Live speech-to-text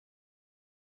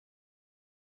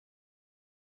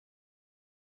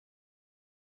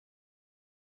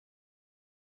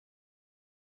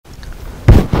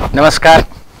Namaskar,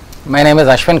 my name is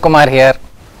Ashwin Kumar here.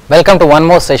 Welcome to one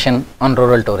more session on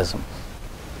rural tourism.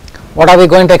 What are we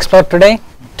going to explore today?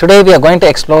 Today we are going to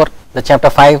explore the chapter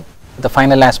 5, the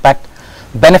final aspect,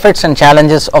 benefits and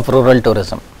challenges of rural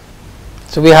tourism.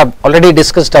 So we have already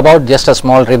discussed about, just a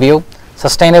small review,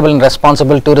 sustainable and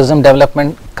responsible tourism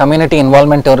development, community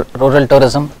involvement in rural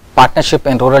tourism, partnership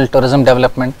in rural tourism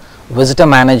development, visitor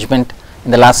management.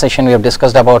 In the last session we have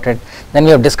discussed about it. Then we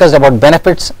have discussed about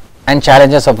benefits and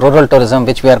challenges of rural tourism,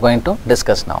 which we are going to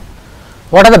discuss now.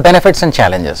 What are the benefits and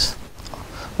challenges?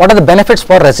 What are the benefits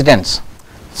for residents?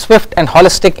 Swift and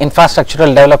holistic infrastructural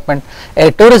development.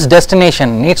 A tourist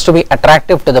destination needs to be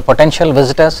attractive to the potential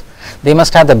visitors. They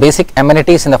must have the basic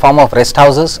amenities in the form of rest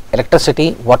houses,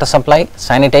 electricity, water supply,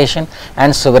 sanitation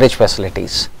and sewerage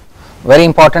facilities. Very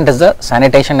important is the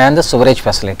sanitation and the sewerage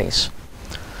facilities.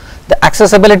 The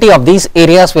accessibility of these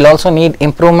areas will also need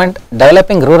improvement.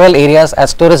 Developing rural areas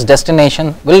as tourist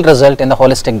destination will result in the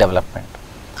holistic development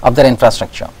of their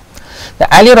infrastructure. The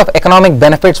allure of economic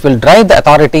benefits will drive the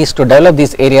authorities to develop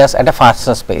these areas at a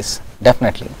faster pace.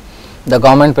 Definitely, the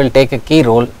government will take a key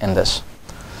role in this.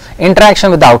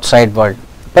 Interaction with the outside world.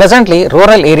 Presently,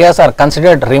 rural areas are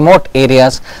considered remote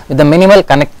areas with the minimal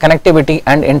connectivity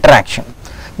and interaction.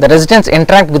 The residents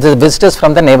interact with the visitors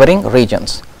from the neighboring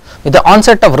regions. With the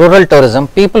onset of rural tourism,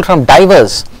 people from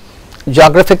diverse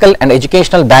geographical and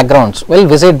educational backgrounds will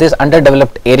visit these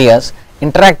underdeveloped areas,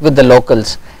 interact with the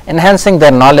locals, enhancing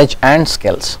their knowledge and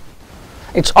skills.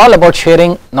 It's all about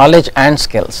sharing knowledge and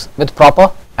skills with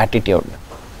proper attitude.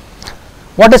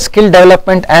 What is skill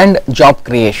development and job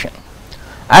creation?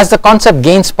 As the concept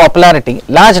gains popularity,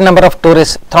 large number of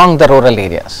tourists throng the rural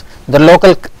areas. The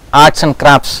local arts and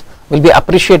crafts will be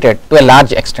appreciated to a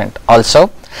large extent. Also,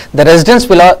 the residents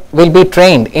will be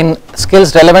trained in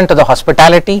skills relevant to the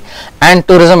hospitality and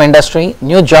tourism industry.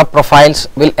 New job profiles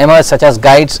will emerge, such as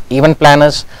guides, event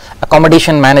planners,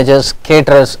 accommodation managers,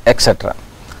 caterers, etc.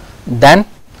 Then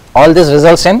all this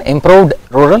results in improved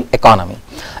rural economy.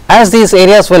 As these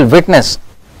areas will witness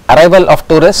arrival of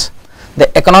tourists,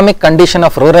 the economic condition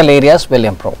of rural areas will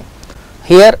improve.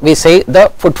 Here we say the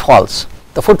footfalls.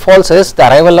 The footfalls is the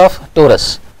arrival of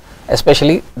tourists,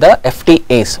 especially the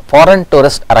FTAs, foreign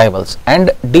tourist arrivals, and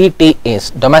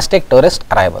DTAs, domestic tourist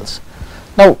arrivals.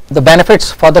 Now the benefits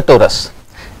for the tourists: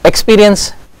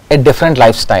 experience a different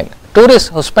lifestyle. Tourists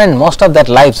who spend most of their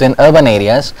lives in urban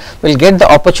areas will get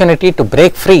the opportunity to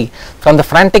break free from the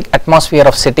frantic atmosphere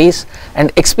of cities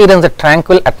and experience the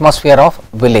tranquil atmosphere of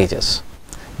villages,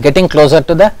 getting closer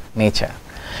to the nature.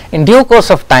 In due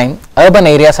course of time, urban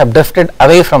areas have drifted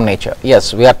away from nature.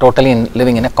 Yes, we are totally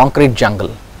living in a concrete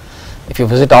jungle. If you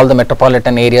visit all the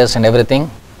metropolitan areas and everything,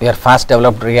 we are fast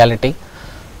developed reality,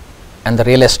 and the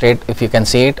real estate, if you can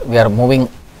see it, we are moving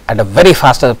at a very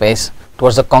faster pace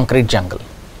towards the concrete jungle.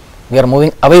 We are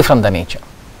moving away from the nature.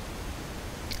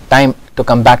 Time to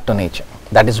come back to nature.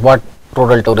 That is what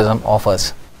rural tourism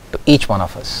offers to each one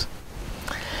of us.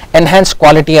 Enhanced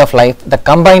quality of life. The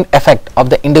combined effect of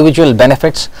the individual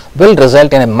benefits will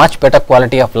result in a much better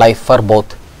quality of life for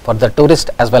both, for the tourist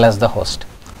as well as the host.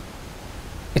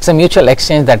 It's a mutual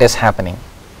exchange that is happening,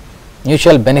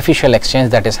 mutual beneficial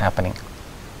exchange that is happening,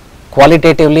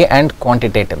 qualitatively and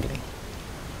quantitatively.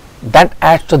 That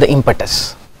adds to the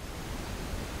impetus,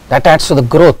 that adds to the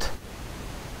growth,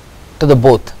 to the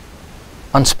both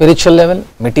on spiritual level,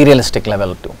 materialistic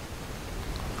level too.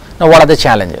 Now what are the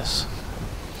challenges?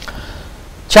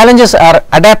 Challenges are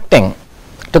adapting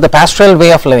to the pastoral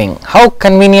way of living. How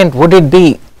convenient would it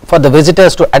be for the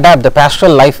visitors to adapt the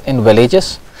pastoral life in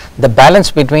villages? The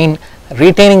balance between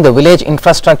retaining the village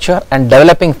infrastructure and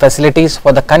developing facilities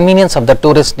for the convenience of the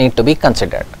tourists need to be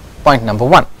considered. Point number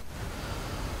 1.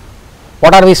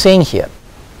 What are we saying here?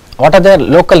 What are the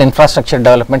local infrastructure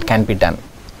development can be done?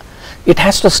 It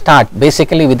has to start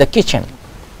basically with the kitchen.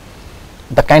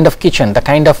 The kind of kitchen, the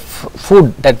kind of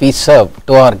food that we serve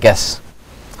to our guests.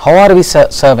 How are we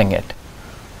serving it?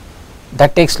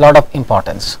 That takes a lot of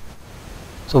importance.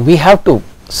 So we have to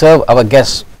serve our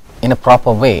guests in a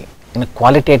proper way, in a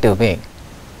qualitative way.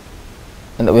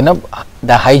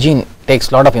 The hygiene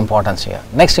takes a lot of importance here.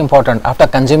 Next important, after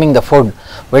consuming the food,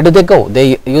 where do they go?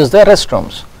 They use the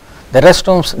restrooms. The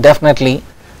restrooms, definitely,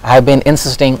 I have been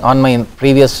insisting on my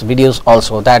previous videos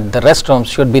also that the restrooms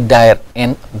should be there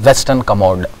in western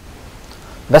commode.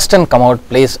 Western commode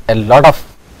plays a lot of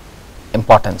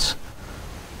importance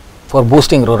for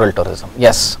boosting rural tourism.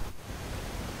 Yes,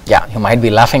 yeah, you might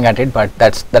be laughing at it, but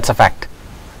that's a fact.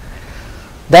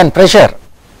 Then pressure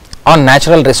on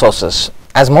natural resources.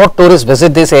 As more tourists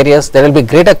visit these areas, there will be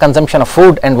greater consumption of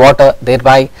food and water,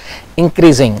 thereby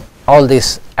increasing all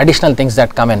these additional things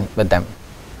that come in with them.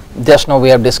 Just now we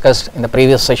have discussed in the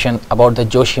previous session about the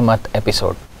Joshimath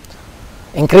episode.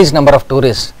 Increased number of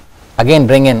tourists again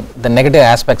bring in the negative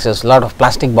aspects is a lot of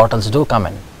plastic bottles do come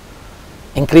in.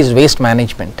 Increased waste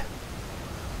management.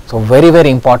 So very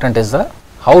important is the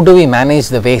how do we manage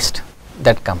the waste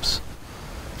that comes.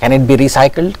 Can it be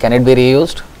recycled? Can it be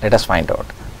reused? Let us find out.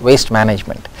 Waste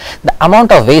management. The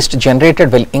amount of waste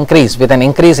generated will increase with an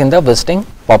increase in the visiting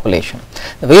population.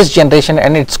 The waste generation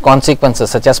and its consequences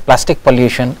such as plastic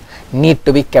pollution need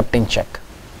to be kept in check.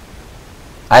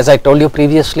 As I told you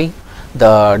previously,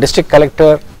 the district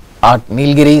collector at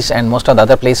Nilgiris and most of the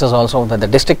other places also, the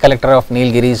district collector of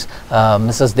Nilgiris,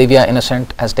 Mrs. Divya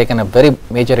Innocent, has taken a very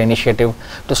major initiative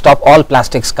to stop all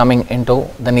plastics coming into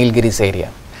the Nilgiris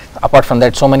area. Apart from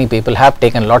that, so many people have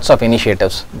taken lots of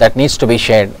initiatives that needs to be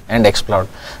shared and explored.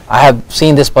 I have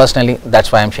seen this personally,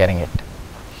 that's why I am sharing it.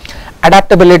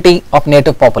 Adaptability of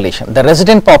native population. The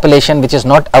resident population which is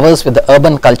not averse with the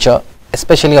urban culture,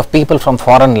 especially of people from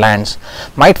foreign lands,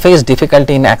 might face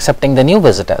difficulty in accepting the new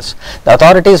visitors. The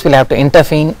authorities will have to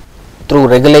intervene through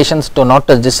regulations to not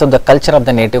to disturb the culture of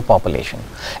the native population.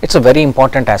 It's a very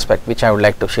important aspect which I would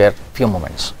like to share few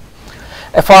moments.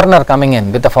 A foreigner coming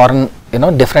in with a foreign,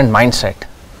 different mindset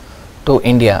to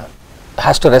India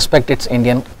has to respect its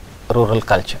Indian rural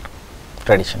culture,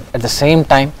 tradition. At the same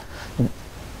time,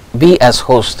 we as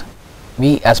host,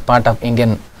 we as part of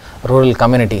Indian rural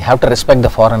community have to respect the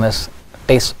foreigners'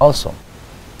 taste also.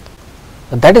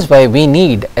 That is why we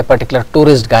need a particular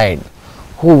tourist guide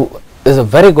who is a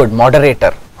very good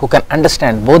moderator, who can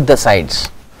understand both the sides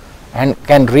and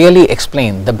can really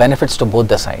explain the benefits to both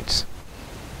the sides.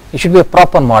 It should be a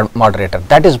proper moderator.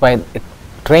 That is why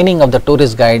training of the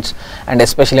tourist guides and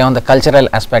especially on the cultural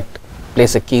aspect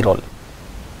plays a key role.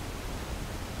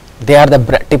 They are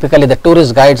typically the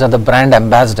tourist guides are the brand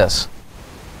ambassadors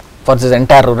for this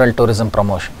entire rural tourism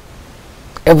promotion.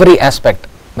 Every aspect,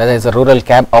 whether it's a rural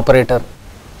cab operator,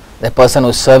 the person who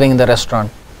is serving in the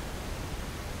restaurant,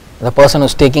 the person who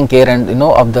is taking care and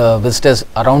of the visitors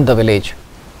around the village,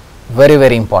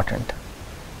 very important.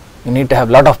 You need to have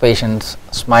lot of patience,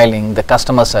 smiling, the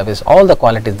customer service, all the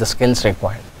qualities, the skills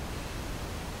required.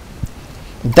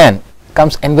 Then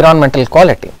comes environmental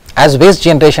quality. As waste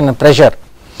generation and pressure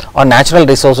on natural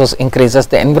resources increases,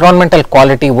 the environmental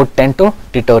quality would tend to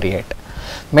deteriorate.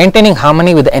 Maintaining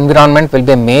harmony with the environment will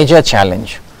be a major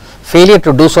challenge. Failure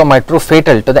to do so might prove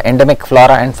fatal to the endemic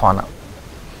flora and fauna,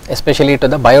 especially to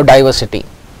the biodiversity.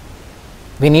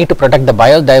 We need to protect the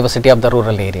biodiversity of the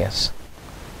rural areas.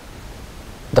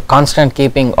 The constant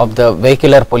keeping of the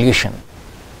vehicular pollution,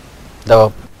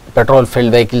 the petrol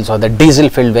filled vehicles or the diesel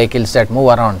filled vehicles that move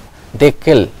around, they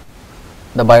kill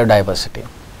the biodiversity.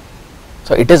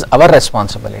 So it is our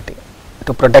responsibility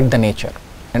to protect the nature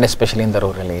and especially in the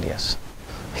rural areas.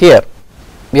 Here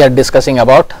we are discussing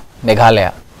about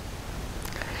Meghalaya.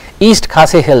 East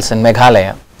Khasi Hills in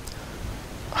Meghalaya.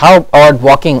 How about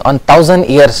walking on 1000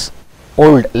 years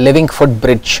old living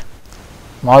footbridge,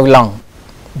 Mawlong?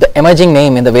 The emerging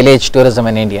name in the village tourism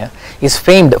in India is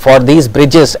famed for these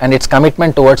bridges and its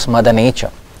commitment towards Mother Nature.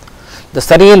 The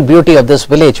surreal beauty of this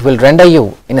village will render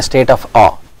you in a state of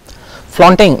awe.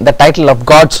 Flaunting the title of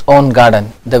God's own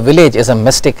garden, the village is a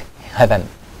mystic heaven.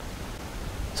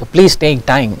 So please take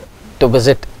time to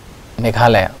visit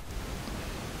Meghalaya.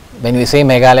 When we say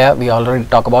Meghalaya, we already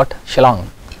talk about Shillong.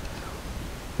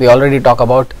 We already talk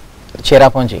about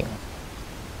Cherrapunji.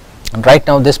 And right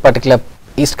now this particular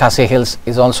East Khasi Hills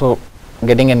is also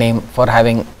getting a name for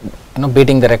having,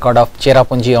 beating the record of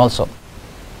Cherrapunji also.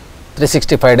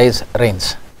 365 days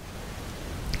rains.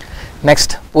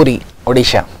 Next, Puri,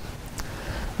 Odisha.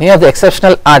 Many of the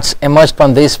exceptional arts emerged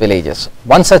from these villages.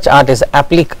 One such art is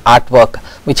applique artwork,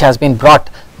 which has been brought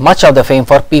much of the fame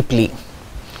for Pipli.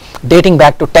 Dating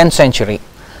back to 10th century,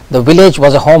 the village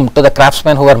was a home to the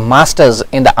craftsmen who were masters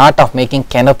in the art of making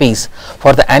canopies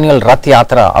for the annual Rath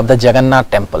Yatra of the Jagannath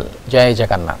temple, Jai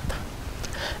Jagannath,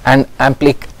 and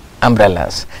applique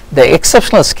umbrellas. The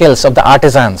exceptional skills of the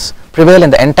artisans prevail in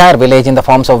the entire village in the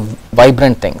forms of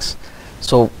vibrant things.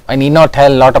 So I need not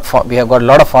tell we have got a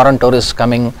lot of foreign tourists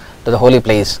coming to the holy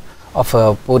place of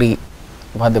Puri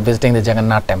while visiting the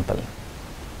Jagannath temple.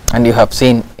 And you have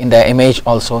seen in the image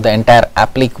also the entire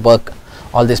applique work,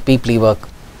 all this Pipli work.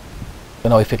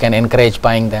 If you can encourage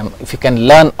buying them, if you can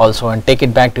learn also and take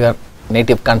it back to your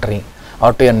native country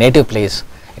or to your native place,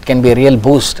 it can be a real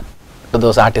boost to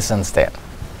those artisans there.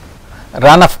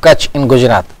 Ran of Kutch in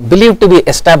Gujarat, believed to be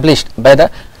established by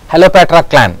the Halopatra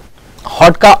clan.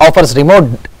 Hodka offers remote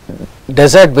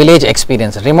desert village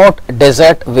experience,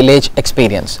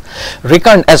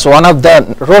 reckoned as one of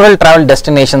the rural travel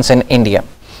destinations in India.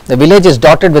 The village is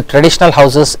dotted with traditional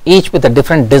houses, each with a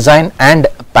different design and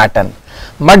pattern.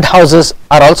 Mud houses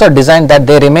are also designed that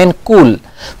they remain cool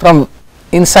from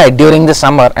inside during the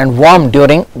summer and warm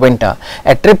during winter.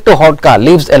 A trip to Hotka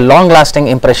leaves a long-lasting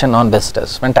impression on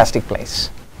visitors. Fantastic place.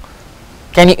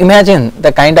 Can you imagine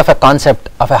the kind of a concept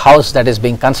of a house that is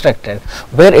being constructed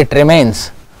where it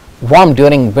remains warm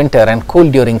during winter and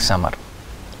cool during summer?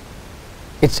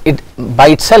 By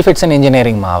itself it's an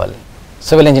engineering marvel,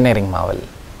 civil engineering marvel.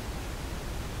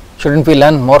 Shouldn't we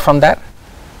learn more from that?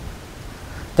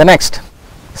 The next,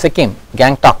 Sikkim,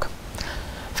 Gangtok.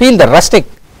 Feel the rustic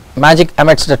magic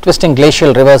amidst the twisting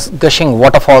glacial rivers, gushing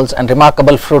waterfalls and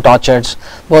remarkable fruit orchards.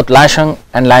 Both Lashang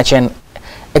and Lachen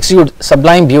exude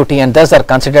sublime beauty and thus are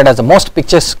considered as the most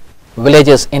picturesque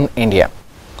villages in India.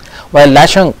 While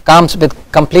Lashang calms with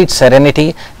complete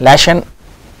serenity, Lachen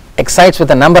excites with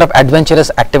a number of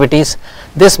adventurous activities.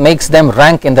 This makes them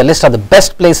rank in the list of the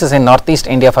best places in Northeast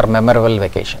India for memorable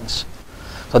vacations.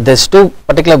 So there's two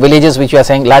particular villages which you are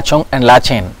saying, Lachung and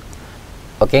Lachen.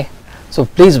 Okay, so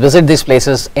please visit these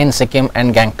places in Sikkim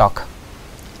and Gangtok.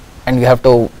 And you have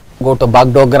to go to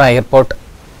Bagdogra Airport,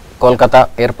 Kolkata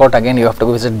Airport. Again you have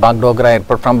to visit Bagdogra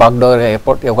Airport. From Bagdogra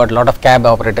Airport you've got a lot of cab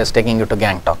operators taking you to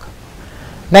Gangtok.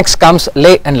 Next comes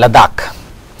Leh and Ladakh.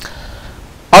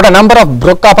 Out of a number of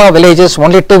Brokapa villages,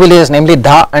 only two villages, namely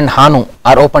Dha and Hanu,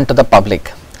 are open to the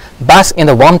public. Bask in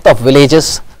the warmth of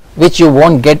villages which you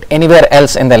won't get anywhere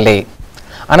else in the Leh.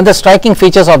 Another striking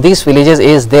features of these villages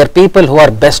is their people who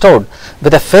are bestowed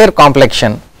with a fair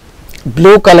complexion,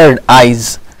 blue colored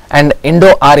eyes and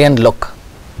Indo-Aryan look.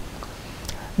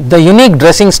 The unique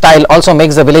dressing style also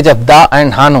makes the village of Dha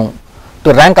and Hanu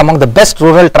to rank among the best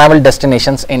rural travel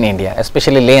destinations in India,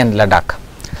 especially Leh and Ladakh.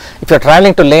 If you are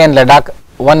traveling to Leh and Ladakh,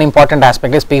 one important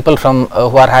aspect is people from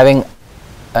who are having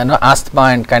asthma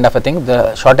and kind of a thing,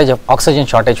 the shortage of oxygen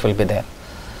shortage will be there.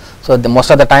 So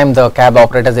most of the time the cab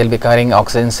operators will be carrying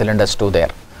oxygen cylinders too there.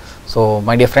 So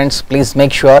my dear friends, please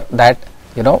make sure that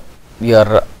your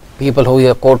people who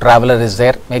your co-traveler is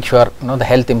there, make sure the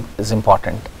health is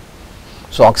important.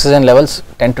 So oxygen levels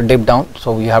tend to dip down,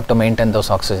 so you have to maintain those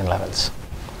oxygen levels.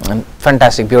 And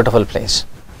fantastic, beautiful place.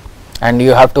 And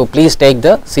you have to please take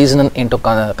the season into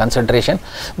consideration,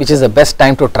 which is the best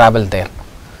time to travel there.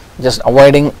 Just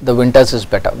avoiding the winters is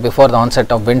better. Before the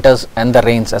onset of winters and the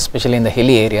rains, especially in the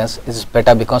hilly areas, is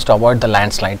better because to avoid the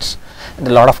landslides and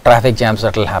a lot of traffic jams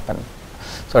that will happen.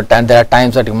 So there are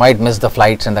times that you might miss the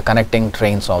flights and the connecting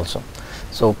trains also.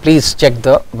 So please check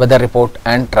the weather report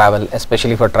and travel,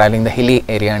 especially for traveling the hilly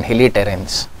area and hilly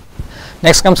terrains.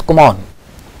 Next comes Kumaon,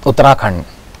 Uttarakhand.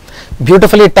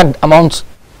 Beautifully tucked amongst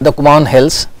the Kumaon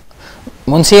hills,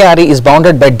 MGNCRE is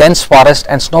bounded by dense forest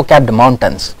and snow-capped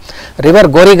mountains. River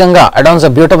Goriganga adorns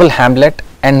a beautiful hamlet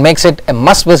and makes it a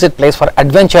must-visit place for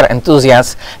adventure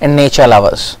enthusiasts and nature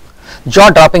lovers.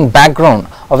 Jaw-dropping background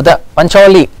of the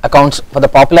Pancholi accounts for the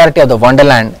popularity of the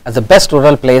Wonderland as the best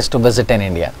rural place to visit in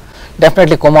India.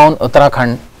 Definitely Kumaon,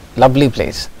 Uttarakhand, lovely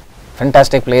place,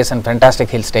 fantastic place and fantastic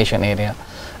hill station area,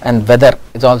 and weather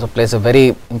is also plays a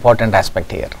very important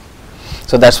aspect here.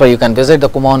 So that's why you can visit the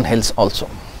Kumaon hills also.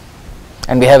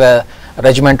 And we have a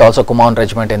regiment also, Kumaon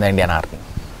regiment in the Indian Army.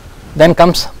 Then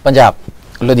comes Punjab,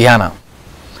 Ludhiana.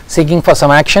 Seeking for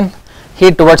some action,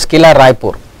 head towards Kila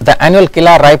Raipur. The annual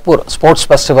Kila Raipur Sports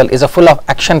Festival is a full of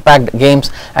action-packed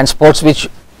games and sports which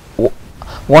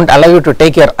won't allow you to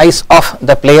take your eyes off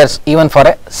the players even for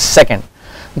a second.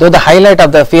 Though the highlight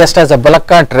of the fiesta is a bullock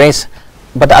cart race,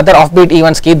 but the other offbeat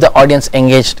events keep the audience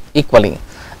engaged equally.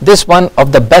 This one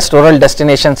of the best rural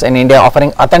destinations in India,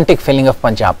 offering authentic feeling of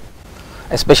Punjab.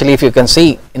 Especially if you can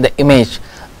see in the image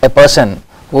a person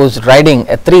who is riding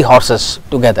 3 horses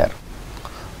together.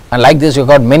 And like this you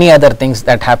got many other things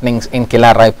that happenings in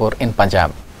Kila Raipur in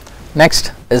Punjab.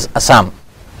 Next is Assam.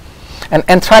 An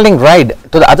enthralling ride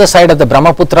to the other side of the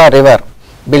Brahmaputra river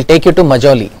will take you to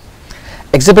Majoli.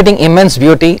 Exhibiting immense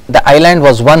beauty, the island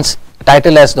was once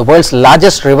titled as the world's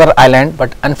largest river island,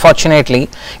 but unfortunately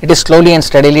it is slowly and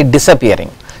steadily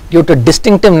disappearing. Due to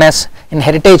distinctiveness in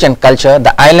heritage and culture,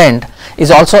 the island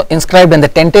is also inscribed in the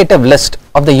tentative list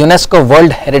of the UNESCO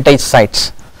World Heritage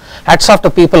Sites. Hats off to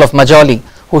people of Majoli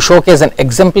who showcase an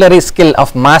exemplary skill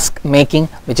of mask making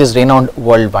which is renowned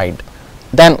worldwide.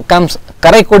 Then comes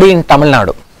Karaikudi in Tamil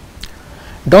Nadu.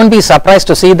 Don't be surprised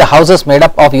to see the houses made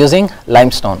up of using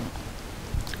limestone.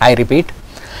 I repeat,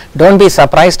 don't be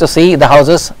surprised to see the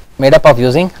houses made up of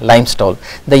using limestone.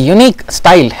 The unique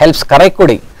style helps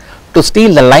Karaikudi to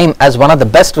steal the lime as one of the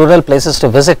best rural places to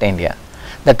visit India.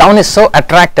 The town is so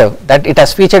attractive that it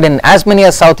has featured in as many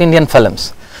as South Indian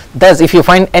films. Thus, if you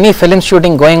find any film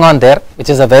shooting going on there, which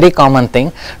is a very common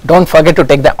thing, don't forget to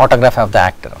take the autograph of the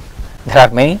actor. There are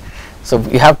many. So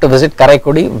you have to visit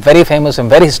Karaikudi, very famous and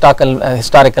very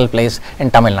historical place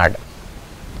in Tamil Nadu.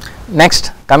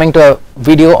 Next, coming to a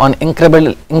video on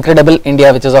Incredible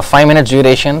India, which is of 5 minutes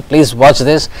duration. Please watch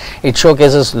this. It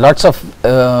showcases lots of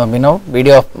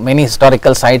video of many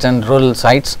historical sites and rural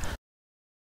sites.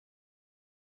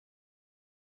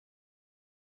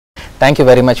 Thank you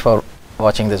very much for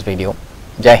watching this video.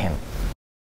 Jai Hind.